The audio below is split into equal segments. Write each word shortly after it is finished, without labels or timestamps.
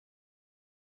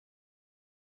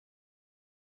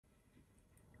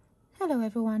Hello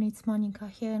everyone, it's Monika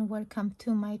here and welcome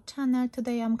to my channel.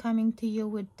 Today I'm coming to you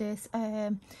with this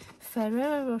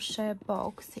Ferrero Rocher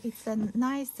box. It's a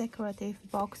nice decorative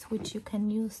box which you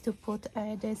can use to put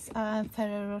this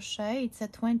Ferrero Rocher. It's a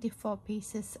 24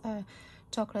 pieces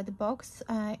chocolate box.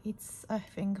 It's I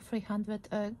think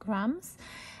 300 grams,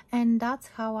 and that's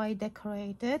how I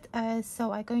decorate it.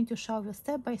 So I'm going to show you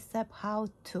step by step how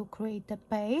to create the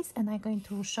base, and I'm going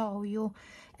to show you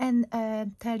and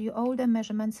tell you all the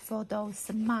measurements for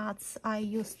those mats I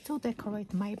use to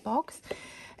decorate my box.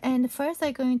 And first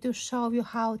I'm going to show you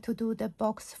how to do the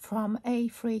box from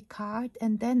A3 card,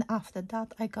 and then after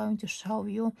that I'm going to show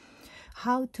you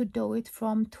how to do it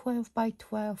from 12 by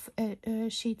 12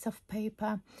 sheets of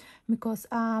paper, because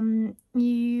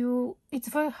it's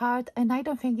very hard and I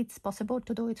don't think it's possible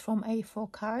to do it from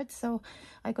A4 card. So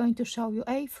I'm going to show you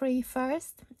A3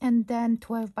 first and then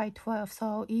 12 by 12.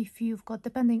 So if you've got,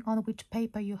 depending on which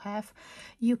paper you have,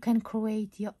 you can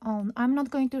create your own. I'm not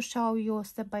going to show you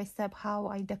step by step how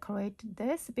I decorate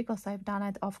this because I've done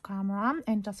it off camera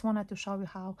and just wanted to show you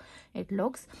how it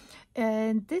looks.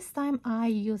 And this time I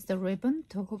use the ribbon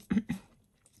to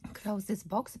close this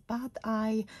box, but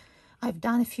I've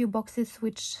done a few boxes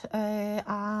which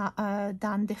are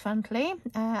done differently.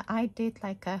 I did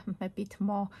like a bit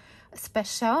more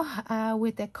special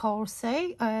with the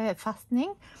corset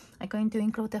fastening. I'm going to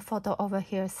include a photo over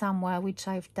here somewhere which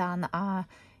I've done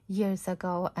years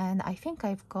ago, and I think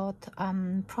I've got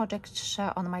project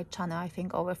share on my channel. I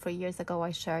think over 3 years ago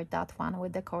I shared that one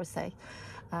with the corset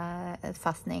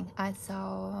fastening.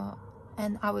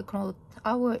 And I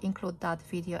will include that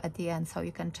video at the end so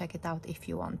you can check it out if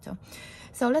you want to.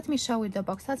 So let me show you the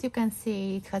box. As you can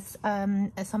see, it has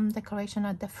some decoration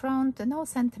at the front, no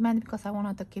sentiment, because I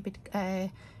wanted to keep it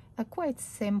quite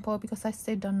simple, because I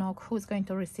still don't know who's going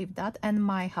to receive that. And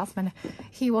my husband,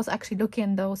 he was actually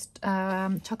looking at those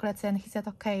chocolates and he said,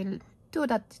 okay, do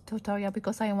that tutorial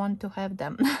because I want to have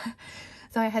them.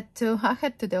 So I had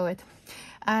to do it.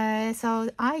 So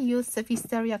I used the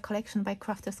Wisteria collection by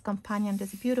Crafter's Companion,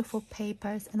 these beautiful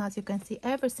papers, and as you can see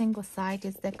every single side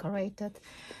is decorated.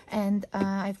 And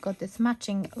I've got this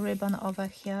matching ribbon over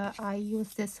here. I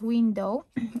use this window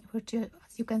which as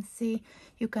you can see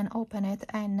you can open it,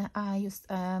 and I used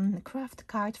craft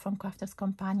card from Crafter's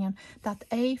Companion. That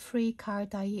A3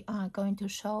 card I going to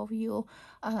show you,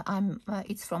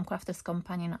 it's from Crafter's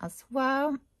Companion as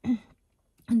well.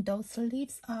 And those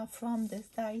leaves are from this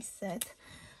die set,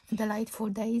 Delightful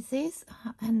Daisies,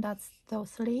 and that's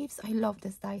those leaves. I love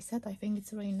this die set. I think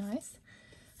it's really nice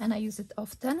and I use it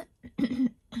often.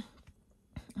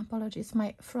 Apologies,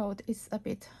 my throat is a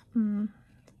bit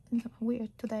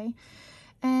weird today.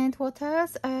 And what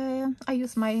else? I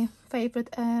use my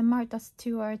favorite Martha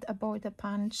Stewart border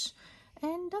punch.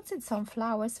 And that's it, some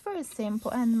flowers, very simple,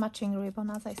 and matching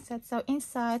ribbon, as I said. So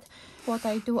inside, what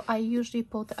I do, I usually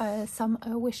put some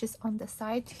wishes on the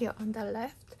side, here on the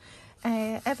left.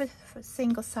 Every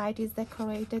single side is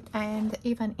decorated, and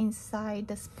even inside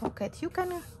this pocket, you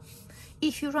can,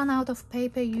 if you run out of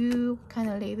paper, you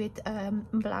can leave it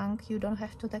blank. You don't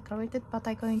have to decorate it, but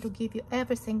I'm going to give you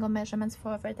every single measurements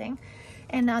for everything.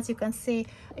 And as you can see,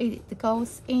 it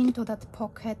goes into that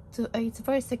pocket. It's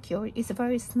very secure, it's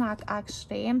very snug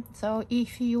actually. So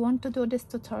if you want to do this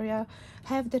tutorial,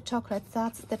 have the chocolate.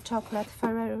 That's the chocolate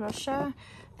Ferrero Rocher,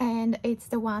 and it's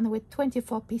the one with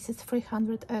 24 pieces,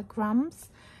 300 grams.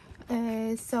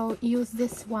 So use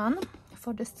this one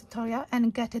for this tutorial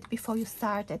and get it before you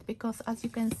start it, because as you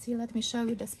can see, let me show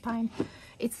you the spine,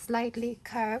 it's slightly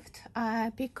curved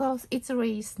because it's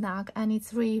really snug and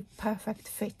it's really perfect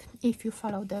fit if you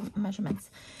follow the measurements.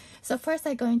 So first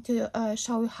I'm going to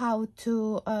show you how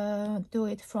to do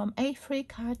it from A3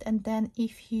 card, and then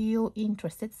if you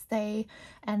interested, stay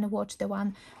and watch the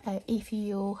one if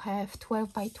you have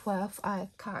 12 by 12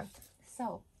 card.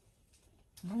 So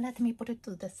let me put it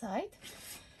to the side.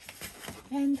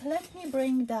 And let me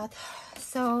bring that.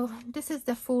 So this is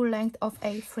the full length of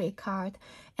A3 card,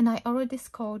 and I already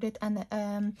scored it, and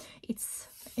it's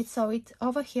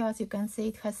over here, as you can see,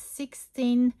 it has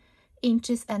 16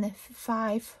 inches and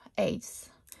 5/8.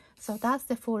 So that's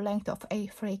the full length of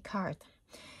A3 card.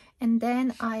 And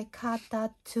then I cut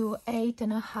that to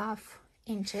 8.5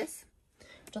 inches.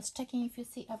 Just checking if you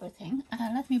see everything.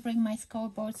 Let me bring my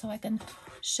scoreboard so I can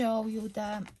show you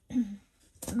the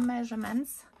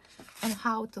measurements and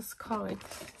how to score it.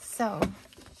 So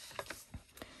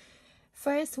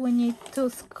first we need 2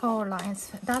 score lines.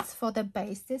 That's for the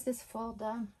base. This is for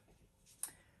the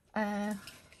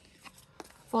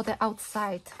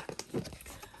outside,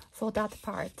 for that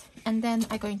part. And then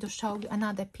I'm going to show you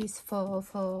another piece for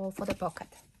the pocket.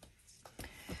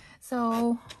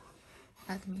 So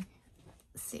let me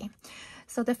see.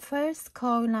 So the first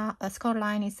score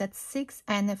line is at 6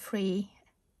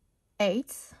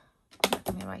 3/8.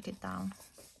 Let me write it down.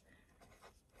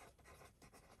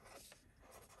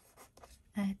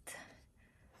 At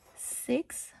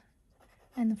 6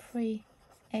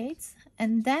 3/8,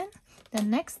 and then the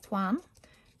next one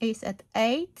is at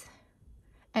 8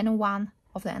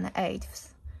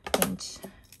 1/8 inch.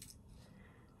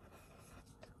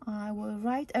 I will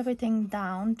write everything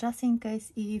down just in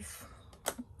case if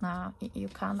you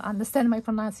can't understand my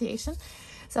pronunciation.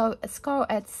 So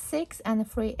score at 6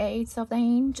 3/8 of an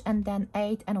inch, and then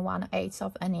 8 1/8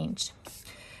 of an inch.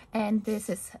 And this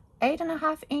is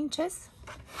 8.5 inches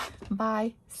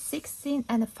by 16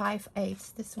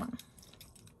 5/8, this one.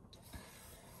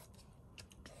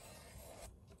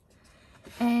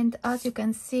 And as you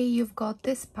can see, you've got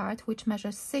this part which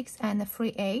measures 6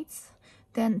 3/8.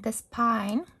 Then the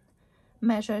spine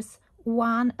measures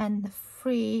 1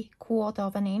 3/4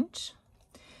 of an inch,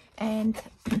 and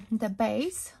the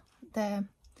base, the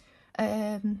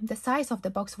size of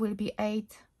the box will be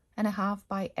 8.5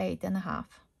 by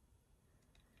 8.5.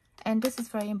 And this is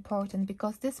very important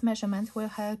because this measurement will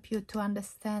help you to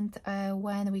understand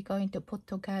when we're going to put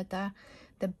together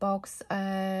the box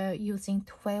using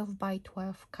 12 by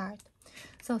 12 card.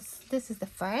 So this is the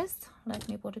first. Let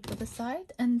me put it to the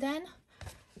side, and then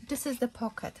this is the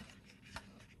pocket.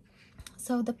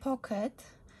 So the pocket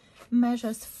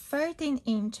measures 13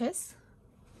 inches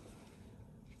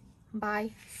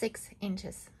by 6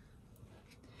 inches.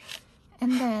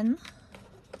 And then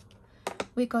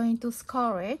we're going to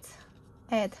score it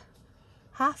at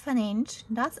 1/2 inch.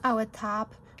 That's our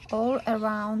tab all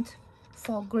around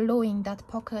for gluing that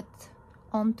pocket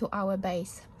onto our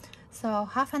base. So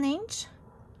 1/2 inch,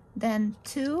 then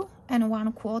 2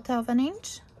 1/4 of an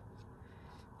inch,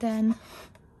 then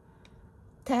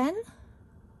 10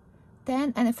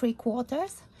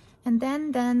 3/4, and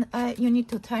then you need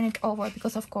to turn it over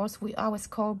because of course our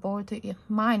scoreboard,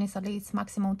 mine is at least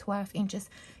maximum 12 inches.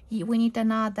 We need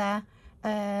another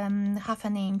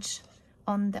 1/2 inch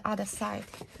on the other side.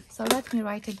 So let me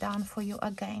write it down for you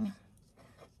again.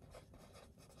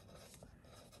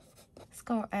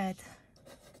 Score at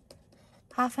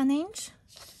 1/2 inch,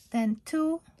 then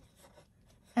 2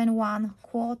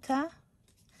 1/4,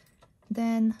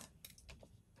 then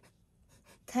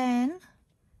 10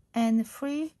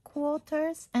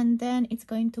 3/4, and then it's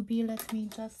going to be, let me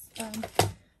just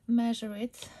measure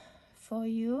it for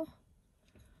you,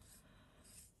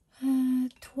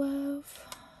 12.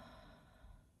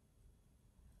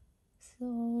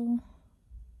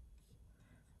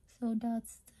 So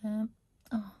that's the,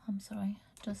 oh, I'm sorry,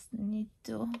 just need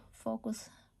to focus.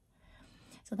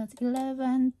 So that's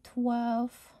 11,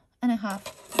 12.5,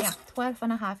 yeah,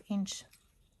 12.5 inch.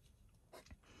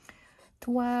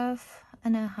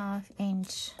 12.5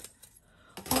 inch.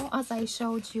 Or as I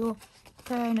showed you,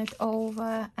 turn it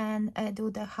over and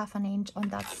do the 1/2 inch on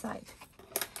that side.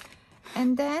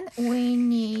 And then we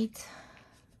need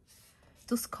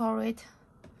to score it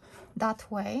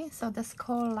that way. So the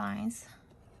score lines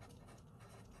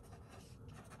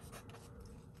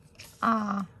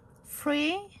are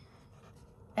 3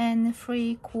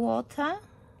 3/4,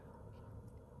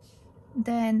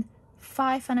 then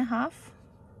 5.5,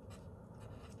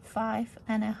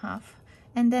 5.5,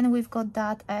 and then we've got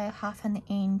that 1/2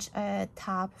 inch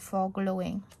tab for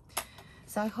gluing.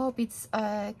 So I hope it's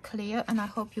clear, and I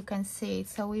hope you can see it.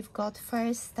 So we've got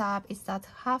first tab is that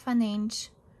 1/2 inch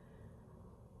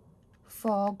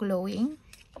for gluing.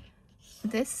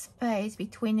 This space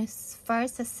between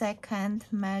first and second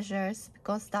measures,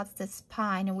 because that's the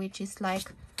spine, which is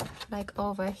like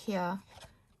over here,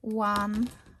 1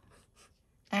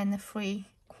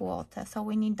 3/4. So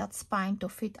we need that spine to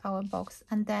fit our box.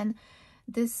 And then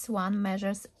this one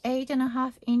measures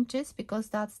 8.5 inches because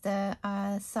that's the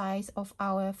size of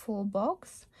our full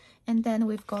box. And then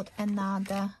we've got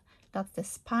another, that's the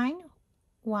spine,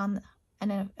 1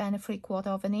 3/4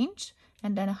 of an inch,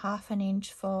 and then 1/2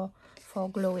 inch for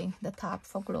gluing, the tab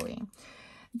for gluing.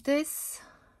 This,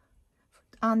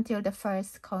 until the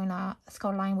first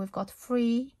score line, we've got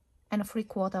 3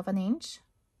 3/4 of an inch.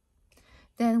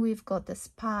 Then we've got the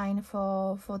spine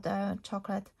for the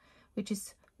chocolate, which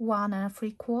is 1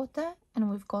 3/4, and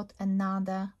we've got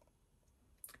another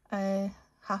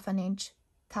 1/2 inch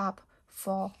tab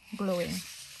for gluing.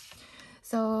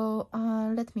 So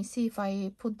let me see if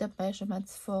I put the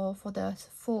measurements for the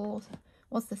full,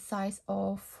 what's the size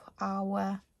of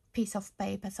our piece of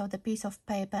paper. So the piece of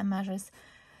paper measures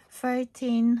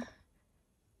 13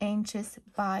 inches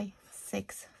by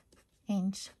 6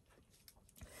 inch.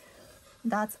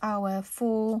 That's our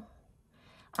full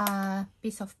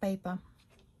piece of paper.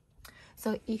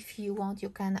 So if you want, you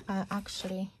can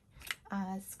actually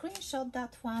screenshot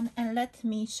that one, and let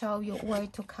me show you where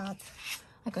to cut.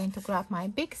 I'm going to grab my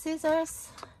big scissors.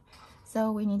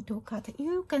 So we need to cut.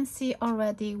 You can see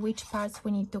already which parts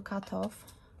we need to cut off.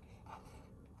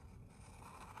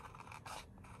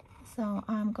 So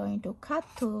I'm going to cut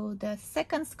to the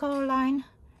second score line.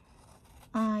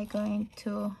 I'm going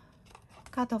to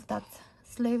cut off that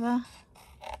sliver.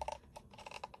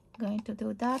 Going to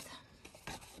do that.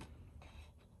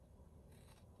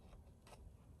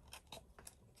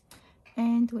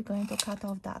 And we're going to cut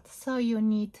off that. So you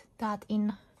need that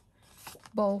in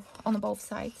both, on both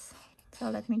sides. So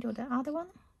let me do the other one.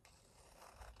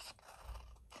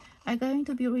 I'm going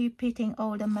to be repeating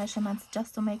all the measurements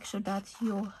just to make sure that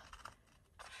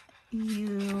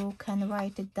you can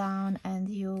write it down and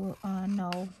you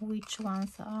know which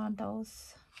ones are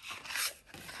those,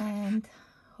 and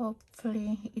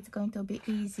hopefully it's going to be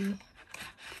easy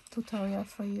tutorial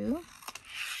for you.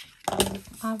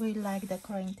 I really like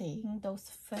decorating those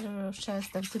Ferrero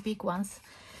Rochers, those big ones.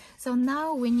 So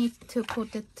now we need to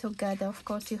put it together. Of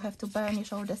course, you have to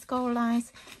burnish all the score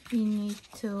lines. You need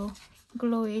to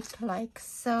glue it like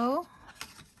so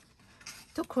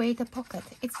to create a pocket.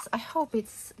 I hope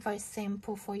it's very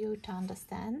simple for you to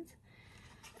understand.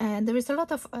 And there is a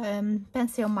lot of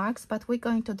pencil marks, but we're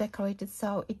going to decorate it,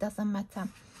 so it doesn't matter.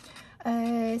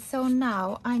 So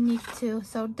now I need to,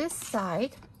 so this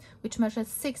side, which measures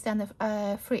 6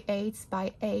 3/8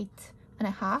 by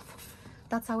 8.5,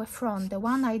 that's our front, the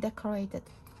one I decorated,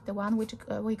 the one which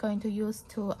we're going to use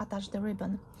to attach the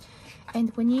ribbon.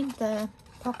 And we need the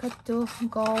pocket to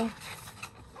go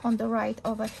on the right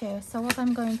over here. So what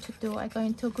I'm going to do, I'm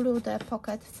going to glue the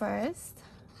pocket first,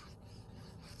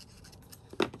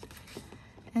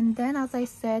 and then, as I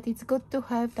said, it's good to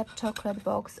have that chocolate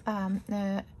box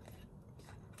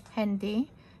handy,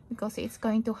 because it's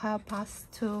going to help us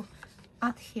to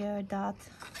adhere that.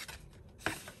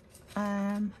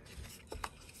 I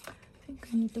think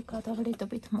I need to cut off a little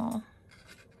bit more.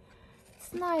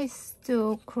 It's nice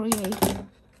to create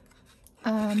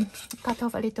cut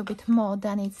off a little bit more,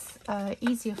 then it's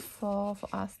easier for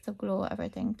us to glue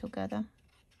everything together.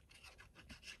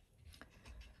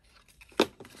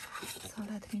 So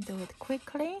let me do it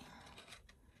quickly.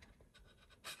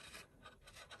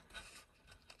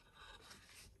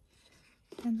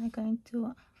 Then I'm going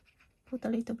to put a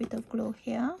little bit of glue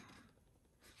here.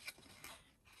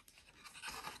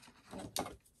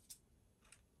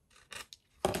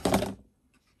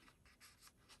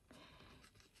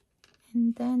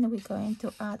 And then we're going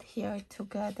to add here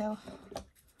together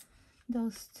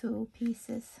those two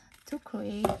pieces to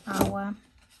create our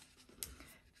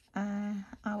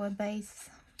base.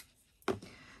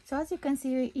 So as you can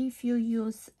see, if you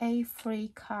use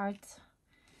A3 card,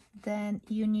 then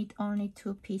you need only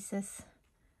 2 pieces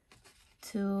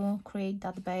to create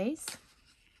that base.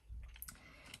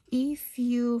 If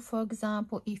you, for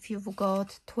example, if you've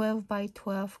got 12 by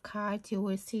 12 card, you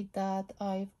will see that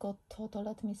I've got total,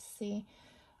 let me see,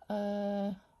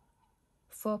 4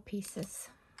 pieces.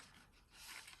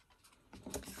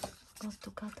 Got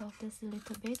to cut off this a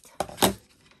little bit.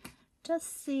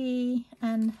 Just see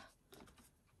and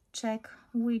check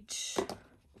which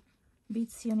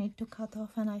bits you need to cut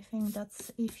off, and I think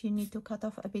that's, if you need to cut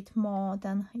off a bit more,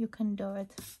 then you can do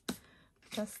it.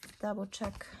 Just double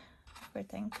check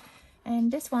everything.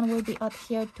 And this one will be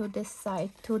adhered to this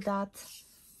side, to that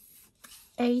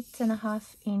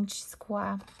 8.5 inch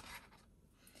square.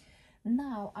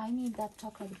 Now I need that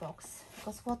chocolate box,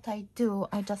 because what I do,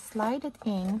 I just slide it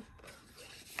in,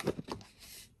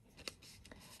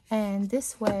 and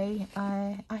this way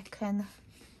I can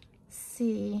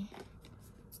see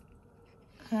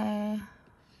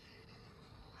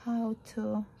how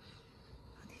to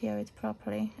adhere it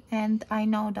properly, and I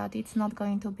know that it's not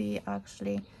going to be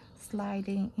actually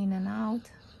sliding in and out,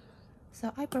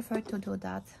 so I prefer to do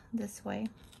that this way.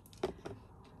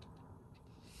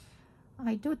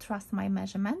 I do trust my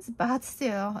measurements, but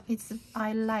still,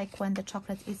 I like when the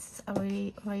chocolate is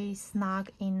really snug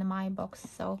in my box.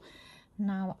 So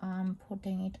now I'm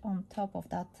putting it on top of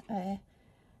that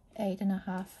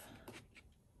 8.5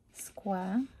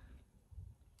 square,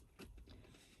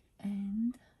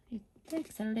 and it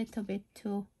takes a little bit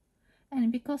to,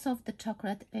 and because of the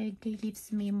chocolate, it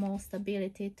gives me more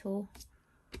stability to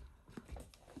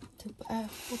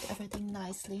put everything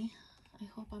nicely. I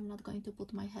hope I'm not going to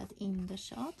put my head in the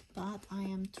shot, but I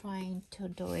am trying to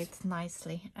do it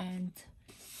nicely and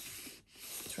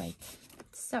straight.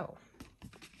 So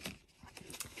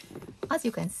as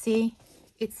you can see,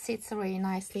 it sits really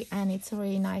nicely and it's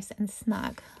really nice and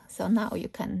snug. So now you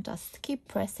can just keep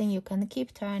pressing, you can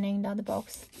keep turning that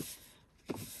box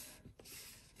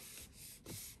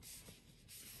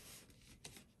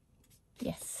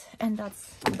Yes, and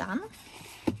that's done.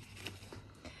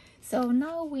 So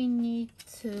now we need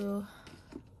to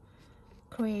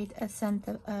create a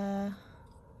center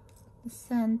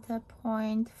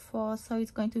point for, so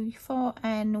it's going to be 4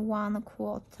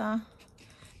 1/4,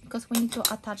 because we need to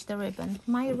attach the ribbon.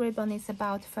 My ribbon is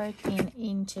about 13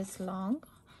 inches long,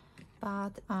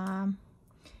 but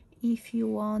if you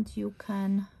want, you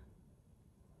can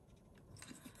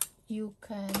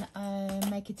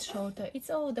make it shorter. It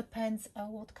all depends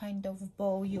on what kind of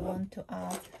bow you want to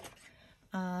add.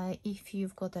 If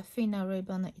you've got a thinner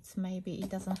ribbon, it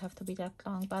doesn't have to be that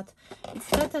long, but it's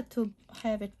better to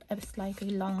have it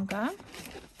slightly longer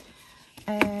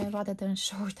rather than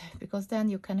shorter, because then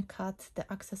you can cut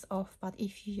the excess off. But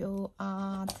if you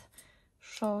add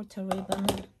shorter ribbon,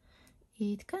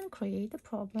 it can create a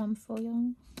problem for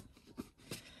you.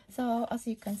 So as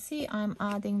you can see, I'm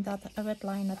adding that red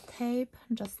liner tape.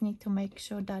 Just need to make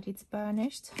sure that it's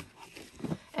burnished.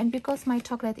 And because my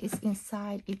chocolate is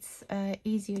inside, it's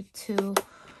easier to,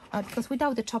 because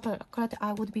without the chocolate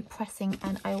I would be pressing,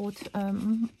 and I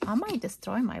might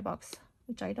destroy my box,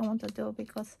 which I don't want to do,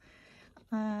 because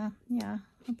yeah,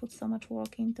 I put so much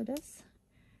work into this.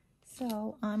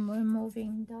 So I'm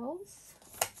removing those,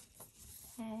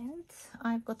 and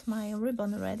I've got my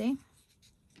ribbon ready.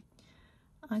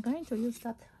 I'm going to use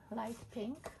that light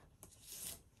pink,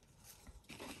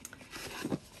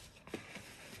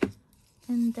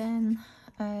 and then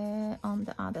on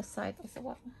the other side as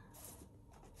well.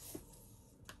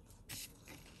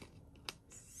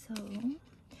 So,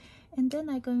 and then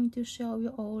I'm going to show you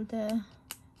all the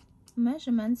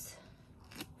measurements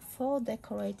for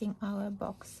decorating our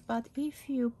box. But if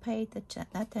you paid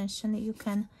attention, you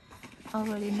can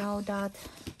already know that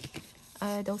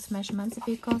those measurements,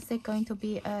 because they're going to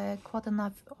be a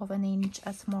 1/4 inch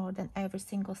smaller than every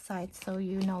single side. So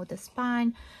you know the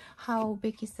spine, how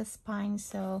big is the spine.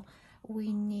 So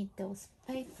we need those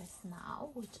papers now,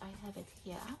 which I have it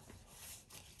here.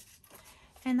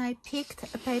 And I picked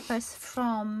papers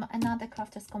from another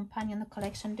Crafters Companion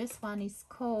collection. This one is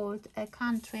called a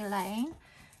Country Lane.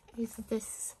 It's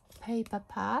this paper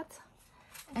pad,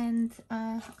 and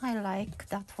I like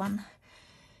that one.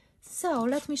 So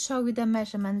let me show you the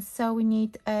measurements. So we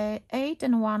need 8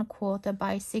 1/4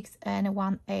 by 6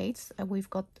 1/8.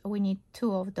 We need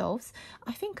 2 of those.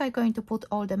 I think I'm going to put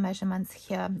all the measurements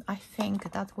here. I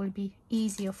think that will be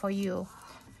easier for you.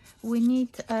 We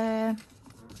need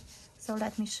so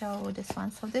let me show this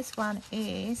one. So this one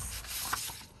is,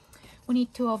 we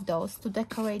need 2 of those to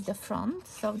decorate the front.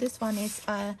 So this one is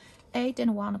 8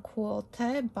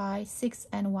 1/4 by 6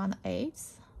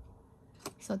 1/8.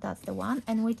 So that's the one,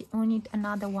 and we need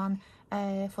another one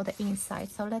for the inside.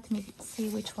 So let me see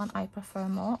which one I prefer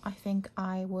more. I think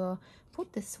I will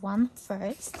put this one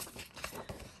first.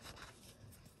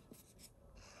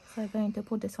 So I'm going to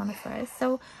put this one first.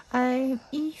 So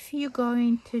if you're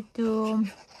going to do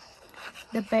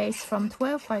the base from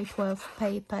 12 by 12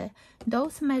 paper,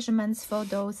 those measurements for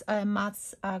those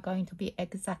mats are going to be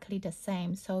exactly the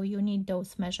same. So you need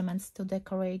those measurements to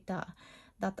decorate that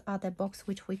other box,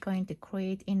 which we're going to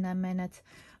create in a minute,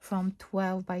 from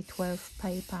 12 by 12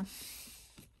 paper.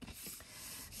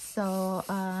 So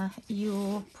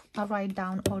you write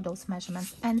down all those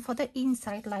measurements. And for the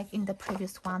inside, like in the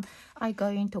previous one, I'm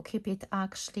going to keep it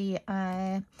actually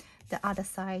the other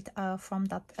side from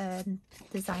that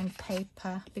design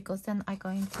paper, because then I'm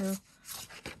going to,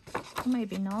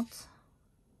 maybe not,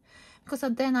 because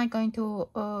then I'm going to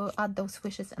add those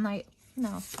wishes, and I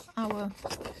will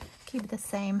keep the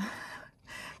same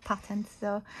pattern.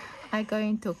 So I'm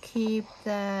going to keep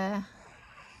the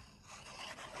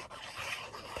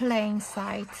plain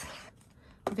side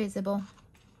visible.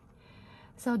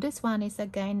 So this one is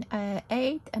again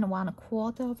 8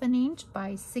 1/4 inch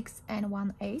by 6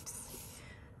 1/8.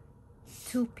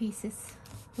 2 pieces,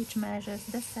 which measures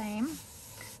the same.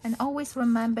 And always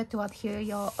remember to adhere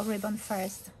your ribbon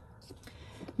first.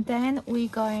 Then we're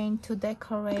going to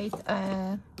decorate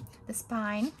the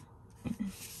spine.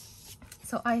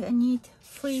 So I need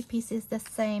 3 pieces the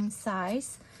same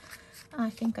size. I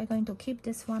think I'm going to keep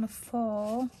this one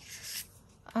for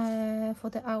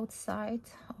the outside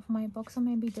of my box, or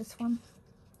maybe this one.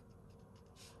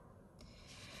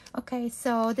 Okay,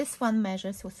 so this one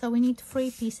measures, so we need 3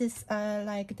 pieces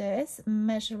like this,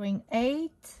 measuring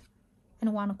 8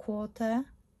 1/4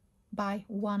 by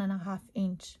 1.5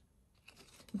 inch,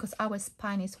 because our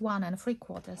spine is 1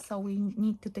 3/4, so we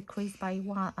need to decrease by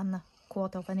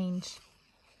 1/4 inch.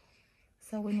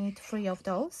 So we need 3 of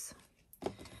those,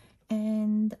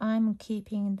 and I'm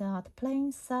keeping that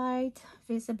plain side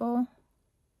visible.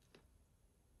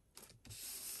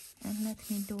 And let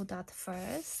me do that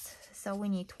first. So we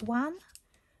need one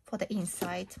for the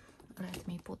inside. Let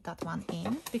me put that one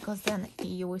in, because then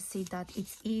you will see that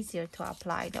it's easier to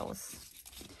apply those.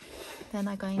 Then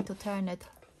I'm going to turn it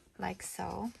like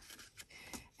so,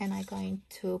 and I'm going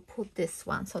to put this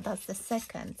one. So that's the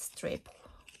second strip,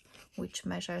 which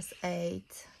measures 8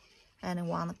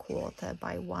 1/4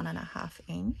 by 1.5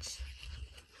 inch.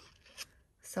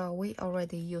 So we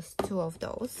already used 2 of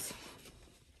those.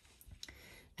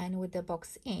 And with the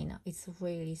box in, it's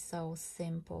really so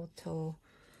simple to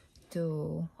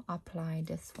apply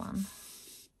this one.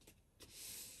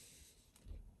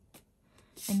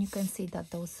 And you can see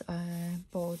that those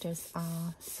borders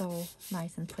are so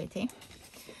nice and pretty.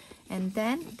 And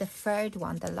then the third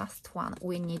one, the last one,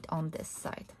 we need on this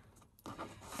side.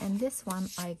 And this one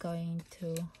I'm going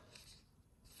to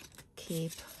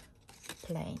keep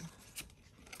plain.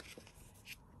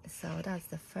 So that's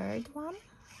the third one.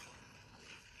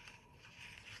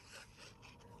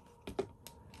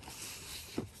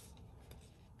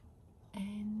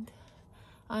 And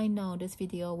I know this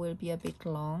video will be a bit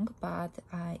long, but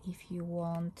if you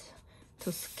want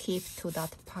to skip to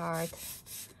that part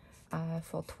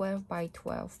for 12 by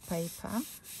 12 paper,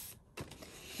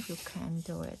 you can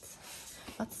do it.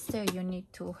 But still, you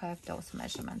need to have those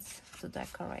measurements to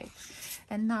decorate.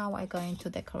 And now I'm going to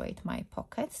decorate my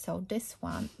pocket. So this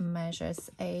one measures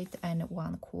 8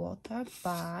 1/4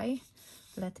 by,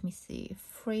 let me see,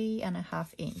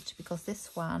 3.5 inch, because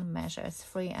this one measures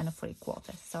 3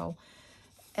 3/4. So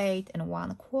 8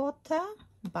 1/4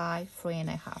 by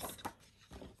 3.5.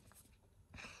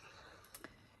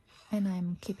 And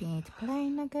I'm keeping it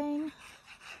plain again.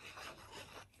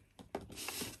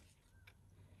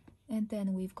 And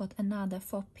then we've got another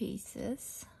 4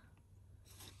 pieces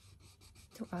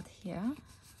to add here,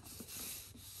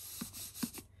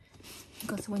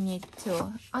 because we need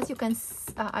to, as you can,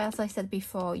 as I said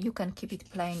before, you can keep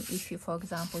it plain if you, for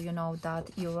example, you know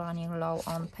that you're running low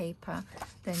on paper,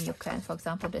 then you can, for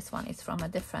example, this one is from a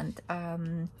different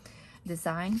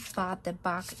design, but the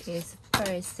back is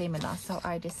very similar, so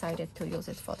I decided to use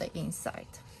it for the inside.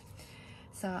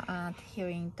 So I'm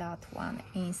adhering that one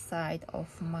inside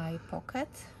of my pocket.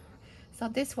 So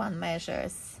this one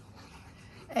measures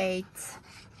 8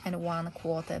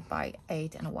 1/4 by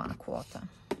 8 1/4.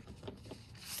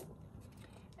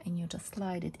 And you just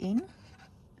slide it in,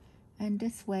 and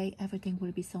this way everything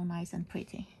will be so nice and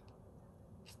pretty.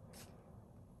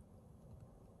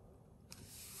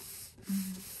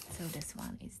 So this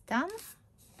one is done,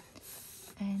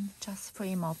 and just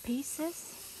 3 more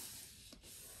pieces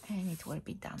and it will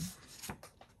be done.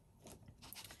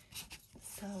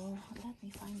 So let me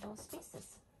find those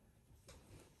pieces.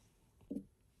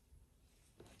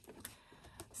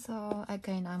 So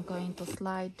again, I'm going to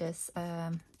slide this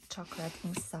chocolate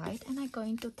inside, and I'm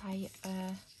going to tie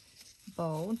a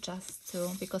bow just to,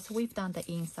 because we've done the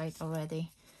inside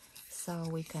already, so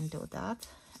we can do that,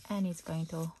 and it's going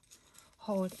to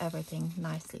hold everything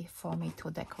nicely for me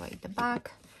to decorate the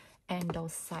back and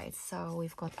those sides. So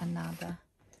we've got another,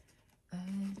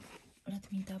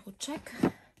 let me double check.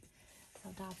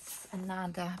 So that's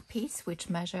another piece which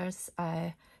measures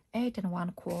 8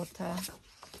 1/4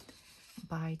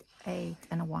 by 8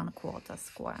 1/4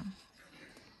 square.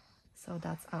 So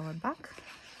that's our back.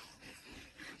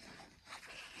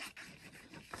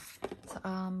 So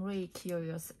I'm really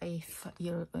curious if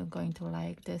you're going to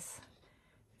like this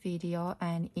video,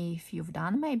 and if you've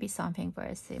done maybe something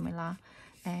very similar,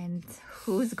 and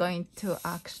who's going to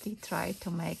actually try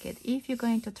to make it. If you're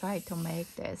going to try to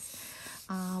make this,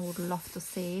 I would love to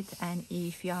see it. And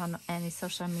if you're on any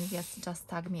social media, just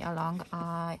tag me along.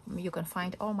 You can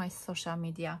find all my social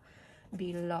media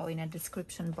below in a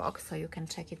description box, so you can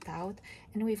check it out.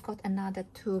 And we've got another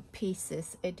 2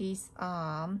 pieces. These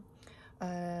are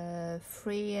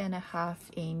 3.5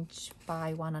 inch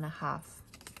by 1.5.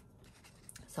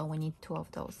 So we need 2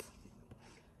 of those.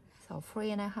 So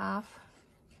 3.5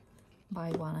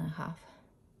 by 1.5.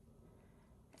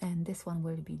 And this one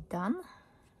will be done.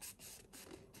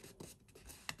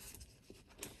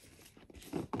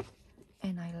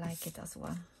 And I like it as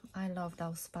well. I love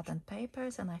those pattern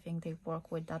papers, and I think they work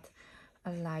with that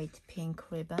light pink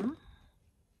ribbon.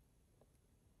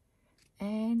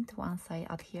 And once I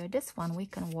adhere this one, we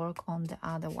can work on the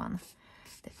other one.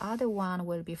 The other one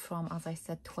will be from, as I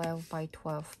said, 12 by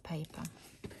 12 paper.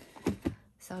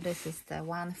 So this is the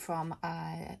one from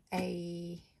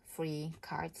A3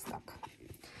 cardstock.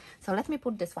 So let me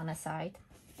put this one aside,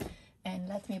 and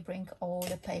let me bring all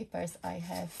the papers I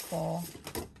have for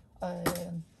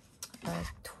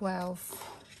 12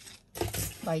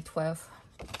 by 12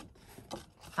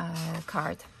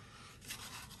 card.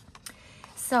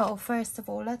 So first of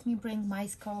all, let me bring my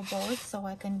scoreboard so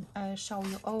I can show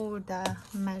you all the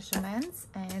measurements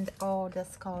and all the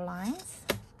score lines.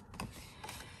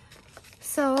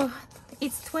 So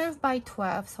it's 12 by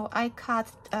 12, so I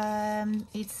cut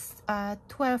it's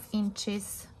 12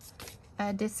 inches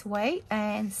this way,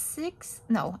 and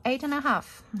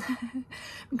 8.5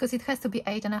 because it has to be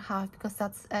 8.5 because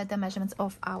that's the measurements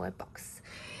of our box.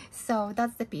 So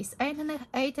that's the piece,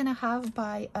 8.5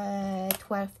 by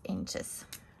 12 inches.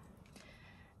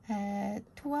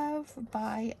 12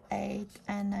 by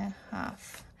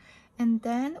 8.5, and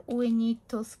then we need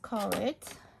to score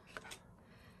it.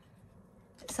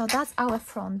 So that's our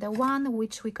front, the one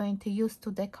which we're going to use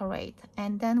to decorate,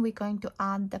 and then we're going to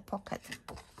add the pocket.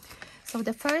 So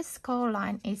the first score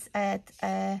line is at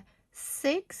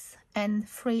 6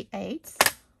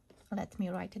 3/8. Let me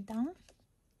write it down.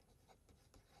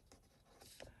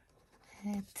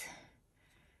 At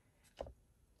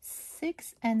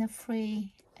 6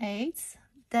 3/8,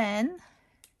 then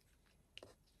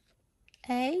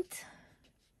 8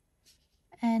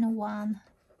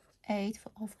 1/8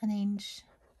 of an inch.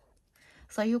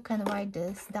 So you can write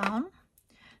this down.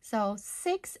 So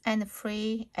 6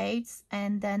 3/8,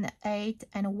 and then 8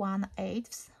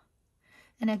 1/8.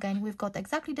 And again, we've got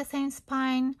exactly the same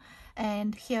spine,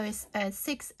 and here is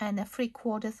 6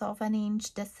 3/4 of an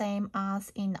inch, the same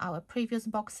as in our previous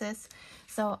boxes.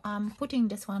 So I'm putting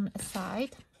this one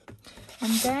aside,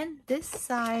 and then this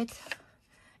side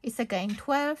is again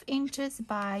 12 inches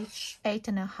by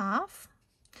 8.5,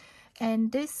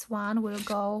 and this one will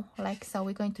go like so.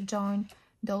 We're going to join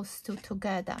those two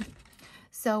together.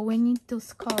 So we need to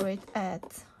score it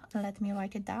at, let me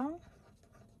write it down.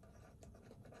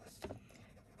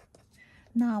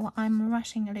 Now I'm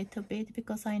rushing a little bit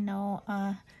because I know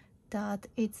that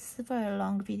it's a very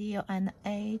long video, and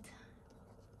 8.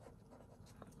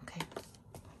 Okay.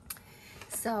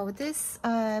 So this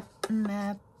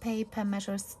paper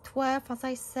measures 12, as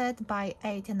I said, by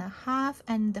 8.5,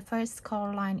 and the first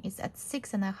score line is at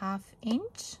 6.5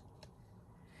 inch.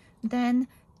 Then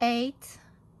 8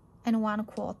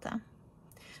 1/4.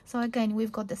 So again,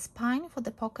 we've got the spine for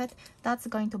the pocket. That's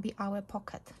going to be our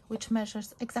pocket, which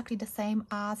measures exactly the same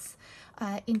as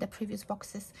in the previous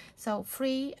boxes. So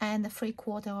 3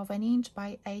 3/4 of an inch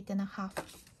by 8.5.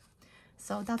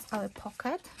 So that's our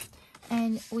pocket,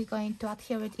 and we're going to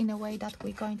adhere it in a way that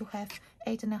we're going to have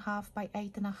 8.5 by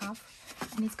 8.5,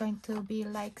 and it's going to be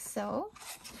like so.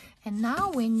 And now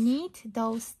we need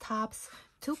those tabs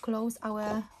to close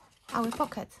our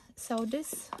pocket. So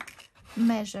this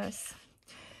measures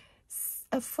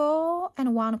 4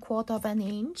 1/4 of an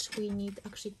inch. We need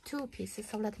actually 2 pieces,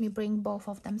 so let me bring both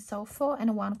of them. So 4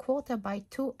 1/4 by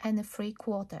 2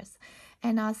 3/4,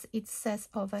 and as it says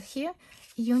over here,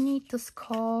 you need to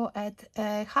score at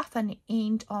 1/2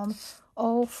 inch on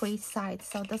all 3 sides.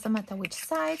 So it doesn't matter which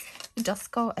side, you just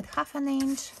score at 1/2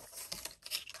 inch,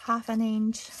 1/2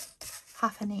 inch,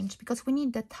 1/2 inch, because we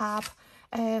need the tab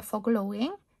for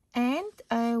gluing, and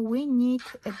we need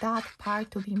that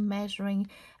part to be measuring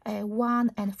 1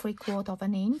 3/4 of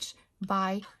an inch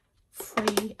by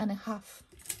 3.5.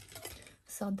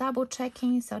 So double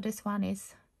checking. So this one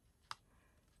is,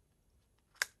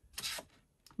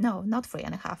 no, not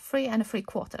 3.5, 3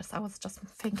 3/4. I was just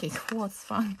thinking what's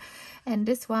wrong. And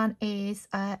this one is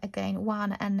again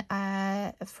 1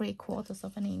 3/4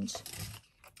 of an inch.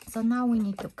 So now we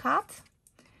need to cut,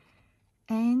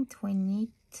 and we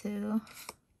need to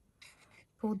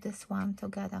put this one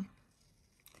together.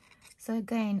 So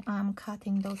again, I'm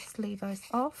cutting those slivers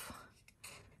off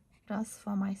just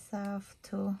for myself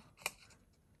to,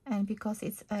 and because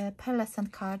it's a pearlescent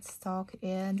cardstock,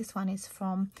 this one is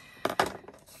from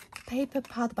Paper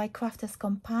Pad by Crafter's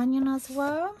Companion as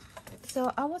well.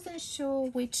 So I wasn't sure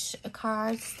which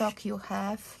cardstock you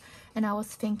have, and I was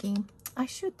thinking I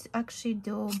should actually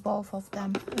do both of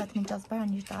them. Let me just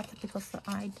burnish that because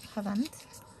I haven't.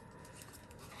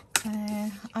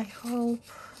 I hope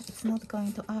it's not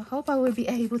going to, I hope I will be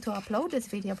able to upload this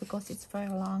video because it's very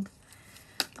long.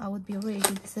 I would be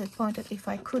really disappointed if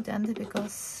I couldn't,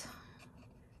 because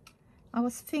I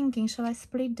was thinking, shall I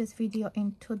split this video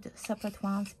into the separate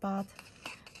ones, but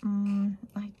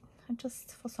I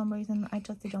just, for some reason, I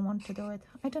just didn't want to do it.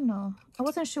 I don't know. I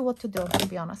wasn't sure what to do, to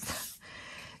be honest.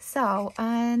 So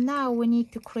now we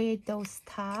need to create those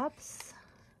tabs.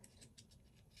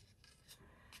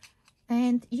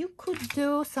 And you could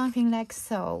do something like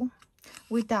so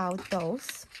without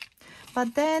those,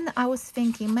 but then I was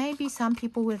thinking maybe some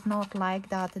people will not like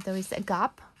that there is a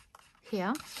gap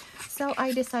here. So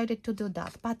I decided to do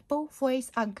that, but both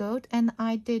ways are good, and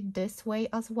I did this way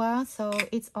as well, so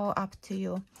it's all up to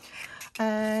you.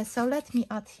 So let me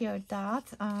adhere that.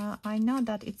 I know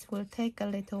that it will take a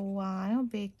little while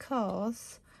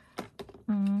because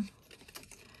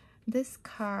this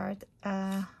card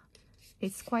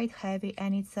it's quite heavy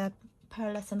and it's a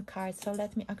pearlescent card, so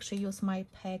let me actually use my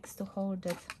pegs to hold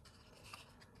it.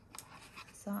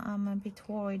 So I'm a bit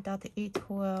worried that it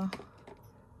will...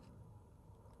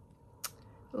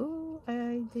 Oh,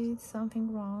 I did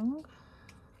something wrong.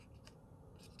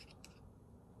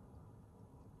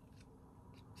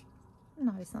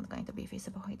 No, it's not going to be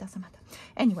visible, it doesn't matter.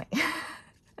 Anyway,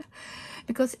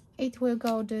 because it will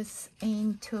go this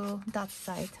into that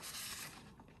side,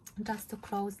 just to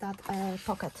close that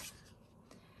pocket.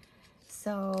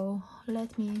 So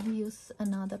let me use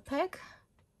another peg,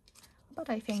 but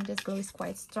I think this glue is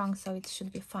quite strong, so it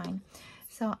should be fine.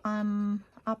 So I'm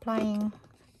applying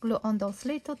glue on those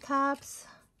little tabs,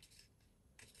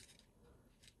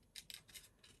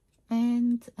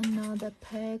 and another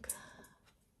peg.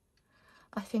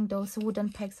 I think those wooden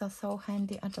pegs are so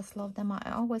handy. I just love them.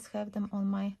 I always have them on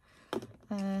my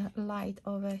light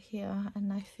over here,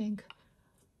 and I think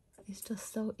it's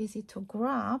just so easy to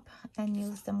grab and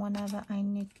use them whenever I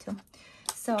need to.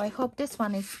 So I hope this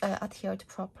one is adhered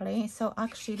properly. So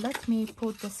actually, let me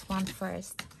put this one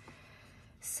first.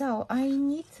 So I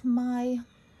need my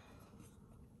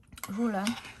ruler,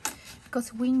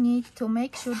 because we need to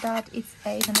make sure that it's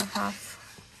 8.5.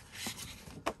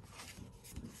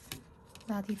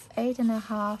 That it's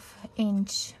 8.5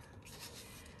 inch.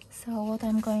 So what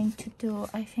I'm going to do,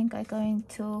 I think I'm going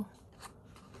to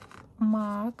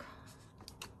mark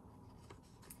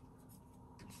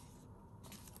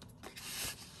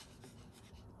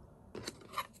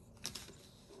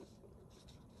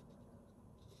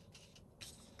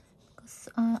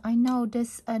I know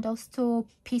this those two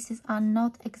pieces are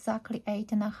not exactly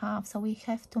 8.5, so we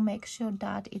have to make sure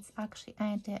that it's actually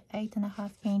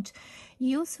 8.5 inch.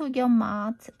 Use your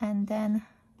mat and then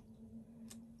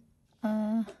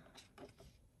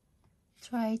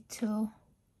try to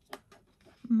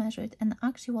measure it. And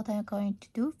actually what I'm going to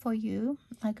do for you,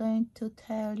 I'm going to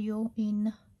tell you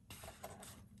in...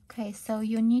 Okay, so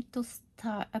you need to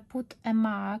start put a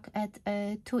mark at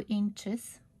 2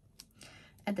 inches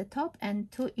at the top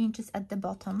and 2 inches at the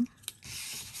bottom,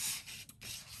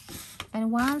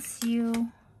 and once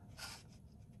you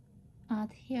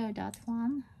adhere that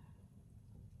one,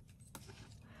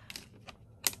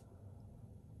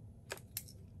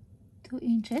 two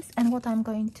inches. And what I'm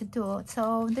going to do,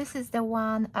 so this is the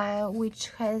one which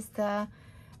has the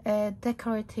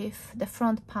decorative, the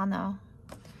front panel,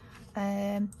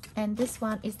 and this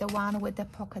one is the one with the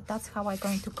pocket. That's how I'm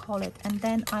going to call it. And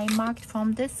then I marked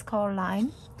from this score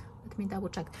line, let me double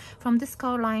check, from this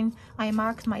score line I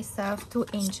marked myself 2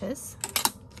 inches.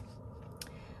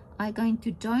 I'm going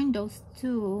to join those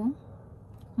two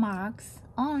marks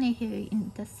only here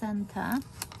in the center,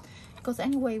 because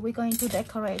anyway we're going to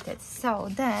decorate it. So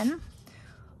then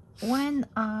when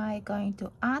I'm going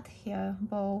to adhere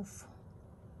both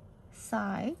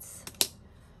sides,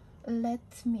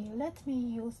 let me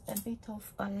use a bit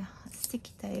of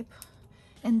sticky tape,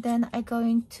 and then I'm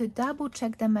going to double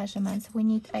check the measurements. We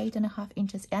need 8.5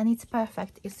 inches, and it's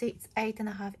perfect. You see, it's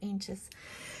 8.5 inches.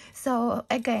 So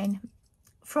again,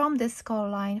 from this score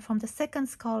line, from the second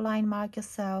score line, mark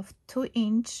yourself 2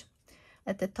 inch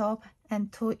at the top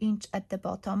and 2 inch at the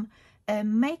bottom.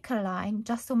 Make a line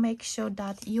just to make sure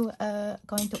that you are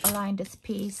going to align this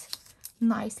piece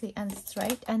nicely and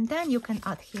straight, and then you can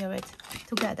adhere it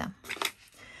together.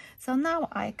 So now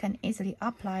I can easily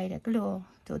apply the glue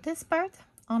to this part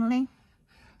only,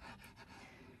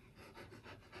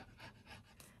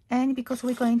 and because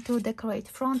we're going to decorate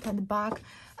front and back,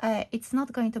 it's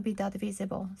not going to be that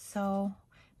visible. So,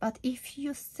 but if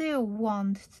you still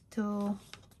want to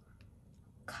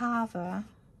cover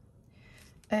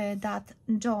that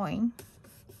join,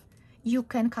 you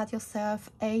can cut yourself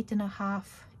 8.5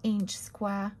 inch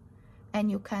square, and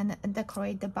you can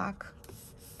decorate the back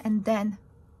and then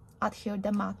adhere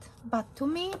the mat. But to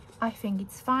me, I think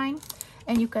it's fine.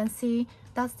 And you can see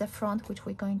that's the front which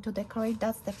we're going to decorate,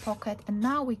 that's the pocket, and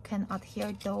now we can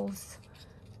adhere those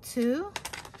two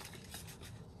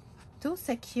to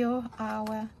secure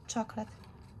our chocolate.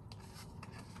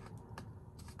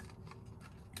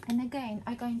 And again,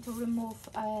 I'm going to remove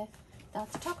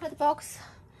that chocolate box,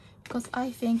 because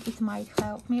I think it might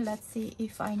help me. Let's see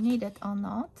if I need it or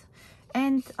not.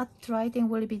 And writing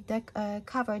will be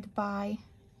covered by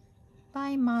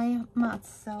my mat,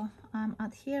 so I'm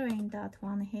adhering that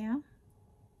one here.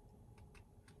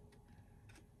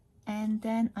 and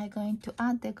then I'm going to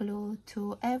add the glue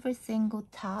to every single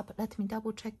tab. Let me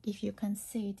double check if you can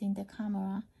see it in the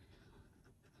camera.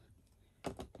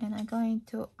 And I'm going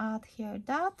to add here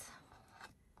that,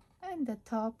 and the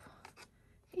top,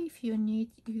 if you need,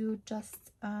 you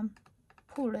just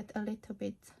pull it a little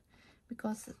bit,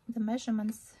 because the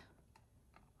measurements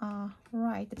are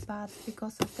right, but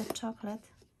because of the chocolate,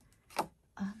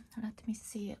 let me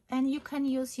see. And you can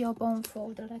use your bone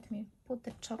folder. Let me put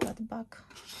the chocolate back,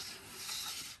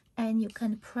 and you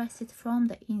can press it from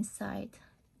the inside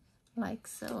like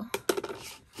so,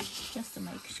 just to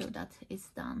make sure that it's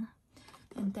done.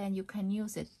 And then you can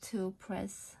use it to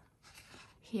press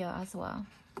here as well.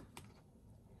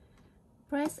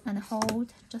 Press and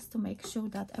hold just to make sure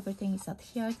that everything is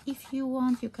adhered. If you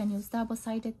want, you can use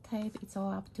double-sided tape. It's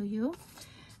all up to you.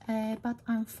 But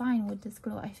I'm fine with this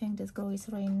glue. I think this glue is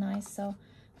really nice, so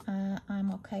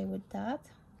I'm okay with that.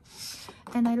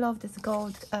 And I love this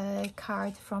gold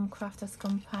card from Crafter's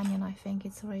Companion. I think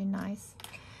it's really nice.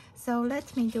 So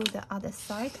let me do the other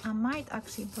side. I might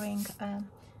actually bring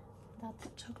that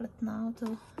chocolate now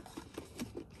to,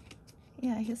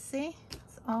 yeah, you see,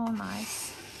 it's all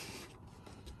nice.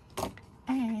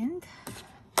 And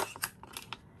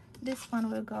this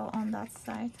one will go on that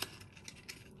side.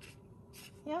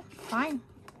 Yeah, fine.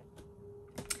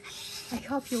 I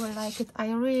hope you will like it.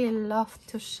 I really love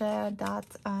to share that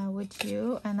with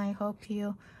you, and I hope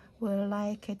you will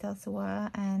like it as well.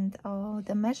 And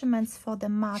the measurements for the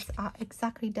mats are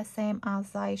exactly the same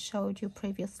as I showed you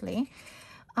previously.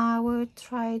 I will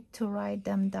try to write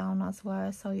them down as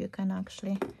well, so you can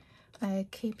actually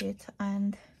keep it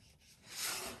and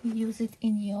use it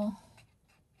in your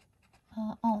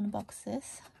own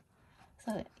boxes.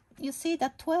 So you see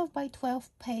that 12 by 12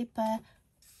 paper,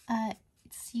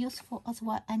 it's useful as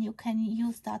well, and you can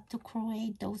use that to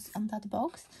create those on that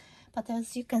box. But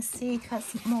as you can see, it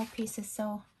has more pieces,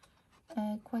 so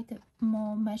quite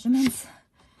more measurements.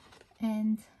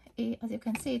 And as you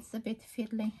can see, it's a bit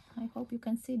fiddly. I hope you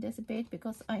can see this bit,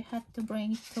 because I had to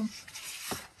bring it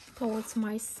towards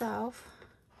myself.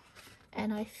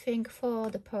 And I think for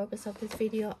the purpose of this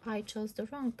video, I chose the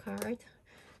wrong card,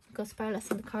 because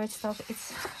pearlescent cardstock,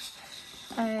 it's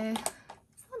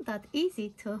not that easy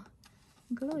to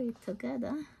glue it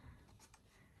together.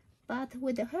 But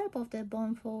with the help of the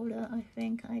bone folder, I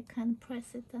think I can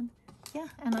press it, and yeah,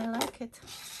 and I like it.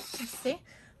 Let's see.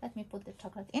 Let me put the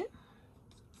chocolate in.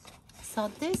 So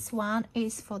this one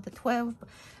is for the 12.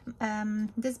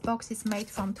 This box is made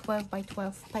from 12 by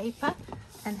 12 paper,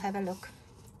 and have a look.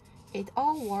 It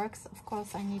all works. Of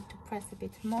course, I need to press a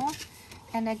bit more.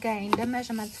 And again, the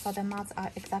measurements for the mats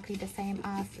are exactly the same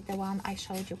as the one I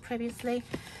showed you previously.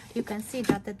 You can see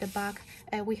that at the back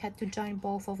we had to join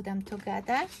both of them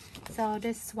together. So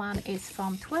this one is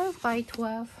from 12 by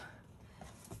 12,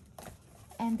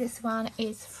 and this one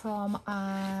is from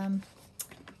a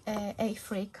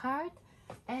free card.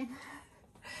 And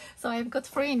so I've got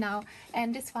 3 now,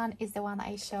 and this one is the one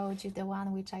I showed you, the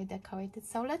one which I decorated.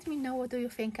 So let me know, what do you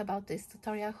think about this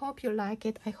tutorial? I hope you like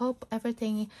it. I hope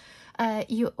everything,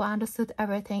 you understood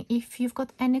everything. If you've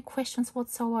got any questions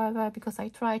whatsoever, because I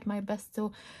tried my best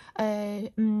to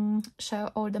share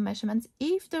all the measurements.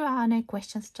 If there are any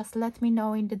questions, just let me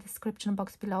know in the description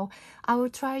box below. I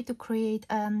will try to create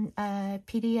a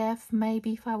PDF,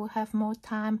 maybe, if I will have more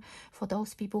time, for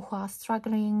those people who are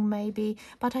struggling, maybe.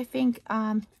 But I think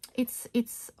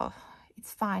it's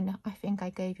fine. I think I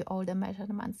gave you all the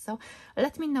measurements. So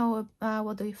let me know,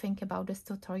 what do you think about this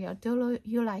tutorial? Do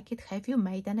you like it? Have you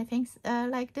made anything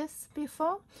like this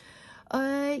before?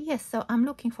 Yes, so I'm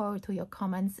looking forward to your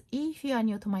comments. If you are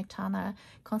new to my channel,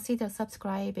 consider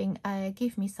subscribing,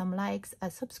 give me some likes,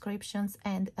 subscriptions,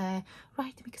 and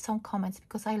write me some comments,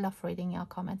 because I love reading your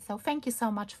comments. So thank you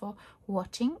so much for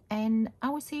watching, and I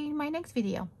will see you in my next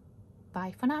video.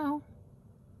 Bye for now.